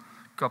maksimum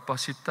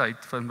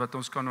kapasiteit van wat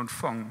ons kan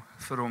ontvang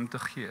vir hom te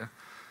gee.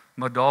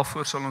 Maar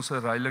daarvoor sal ons 'n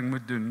reiling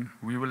moet doen.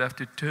 We will have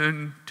to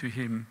turn to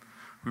him.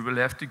 We will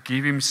have to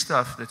give him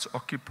stuff that's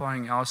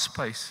occupying our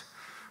space,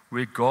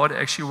 where God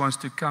actually wants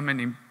to come and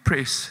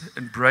impress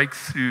and break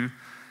through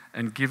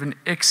and give an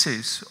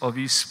excess of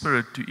his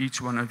spirit to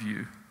each one of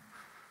you.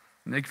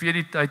 En ek weet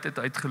die tyd het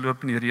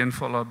uitgeloop en die reën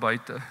val daar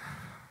buite,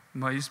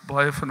 maar hier's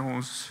baie van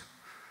ons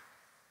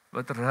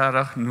wat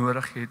regtig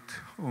nodig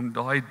het om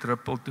daai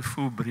druppel te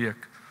voel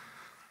breek.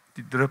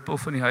 Die druppel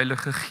van die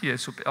Heilige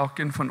Gees op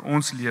elkeen van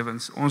ons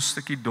lewens, ons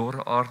stukkie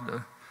dorre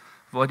aarde,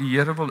 waar die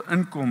Here wil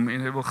inkom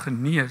en hy wil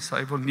genees,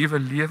 hy wil nuwe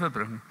lewe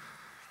bring.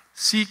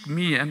 Seek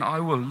me and I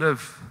will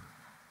live.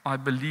 I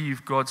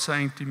believe God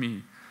saying to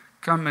me,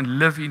 come and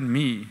live in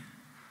me.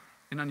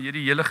 En dan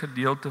hierdie hele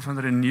gedeelte van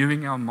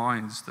renewing our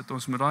minds, dat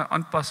ons met daai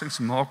aanpassings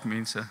maak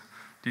mense,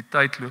 die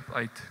tyd loop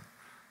uit.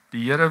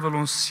 Die Here wil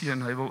ons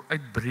seën, hy wil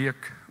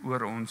uitbreek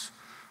oor ons.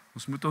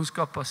 Ons moet ons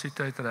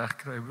kapasiteit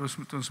regkry, ons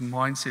moet ons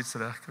mindsets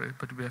regkry,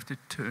 but we have to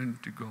turn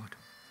to God.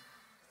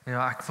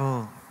 Ja, ek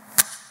wil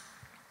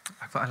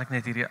eintlik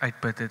net hierdie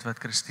uitbid het wat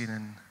Christine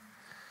en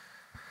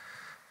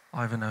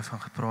Ivan nou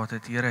van gepraat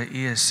het. Here,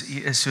 U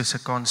is soos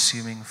 'n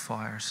consuming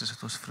fire, soos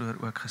wat ons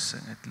vroeër ook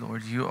gesing het.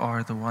 Lord, you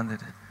are the one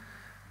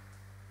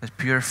that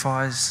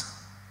purifies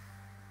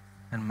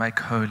and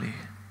make holy.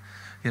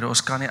 Here,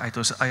 ons kan nie uit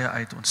ons eie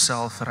uit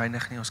onsself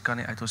reinig nie, ons kan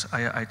nie uit ons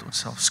eie uit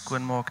onsself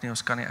skoonmaak nie,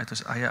 ons kan nie uit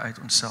ons eie uit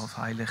onsself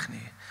heilig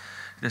nie.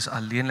 Dit is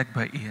alleenlik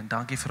by U en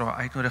dankie vir daai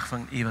uitnodiging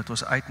van U wat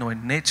ons uitnooi,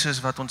 net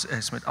soos wat ons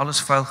is, met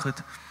alles vuil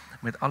goed,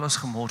 met alles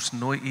gemors,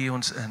 nooi U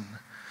ons in,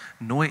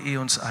 nooi U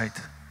ons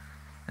uit.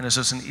 En as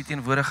ons in U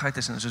teenwoordigheid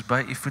is en as ons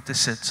by U voete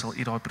sit, sal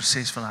U daai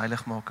proses van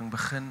heiligmaking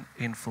begin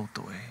en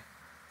voltooi.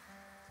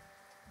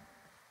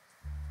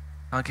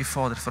 Dankie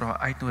Vader vir daai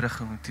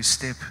uitnodiging om te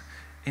step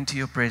into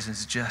your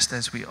presence just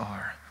as we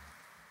are.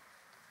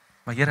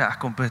 Maar Here, ek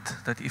kom bid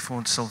dat U vir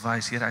ons sal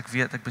wys. Here,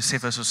 ek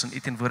besef as ons in U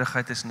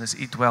teenwoordigheid is en as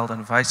U dwel,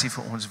 dan wys U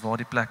vir ons waar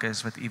die plekke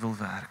is wat U wil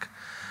werk.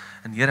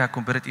 En Here, ek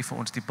kom bid dat U vir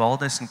ons die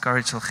boldness en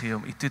courage sal gee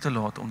om U toe te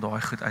laat om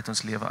daai goed uit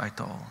ons lewe uit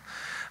te haal.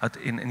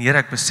 En Here,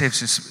 ek besef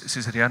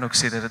soos Rian ook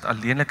sê dat dit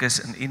alleenlik is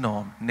in U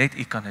naam, net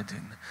U kan dit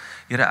doen.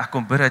 Here, ek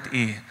kom bid dat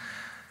U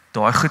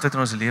daai goed wat in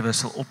ons lewe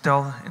sal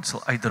optel en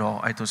sal uitdra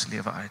uit ons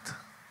lewe uit.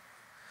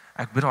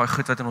 Ek bid daai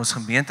goed wat in ons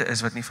gemeente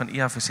is wat nie van U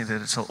af is nie, dat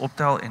dit sal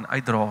optel en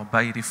uitdra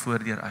by hierdie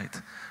voordeur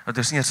uit. Dat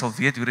ons nie eers sal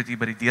weet hoe dit hier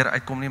by die deur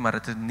uitkom nie, maar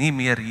dat dit nie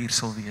meer hier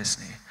sal wees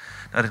nie.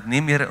 Dat dit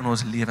nie meer in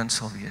ons lewens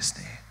sal wees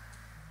nie.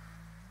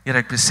 Here,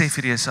 ek besef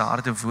hierdie is 'n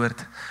harde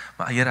woord,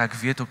 maar Here, ek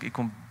weet ook U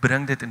kom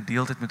bring dit en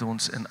deel dit met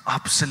ons in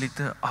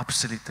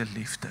absolute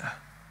liefde.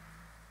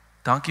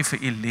 Dankie vir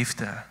U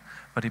liefde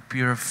wat die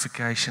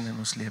purification in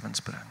ons lewens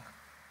bring.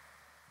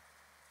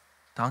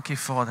 Dankie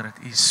Vader dat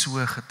U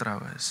so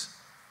getrou is.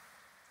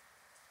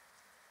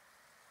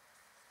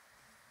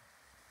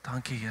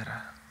 Dankie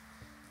Here.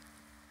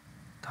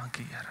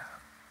 Dankie Here.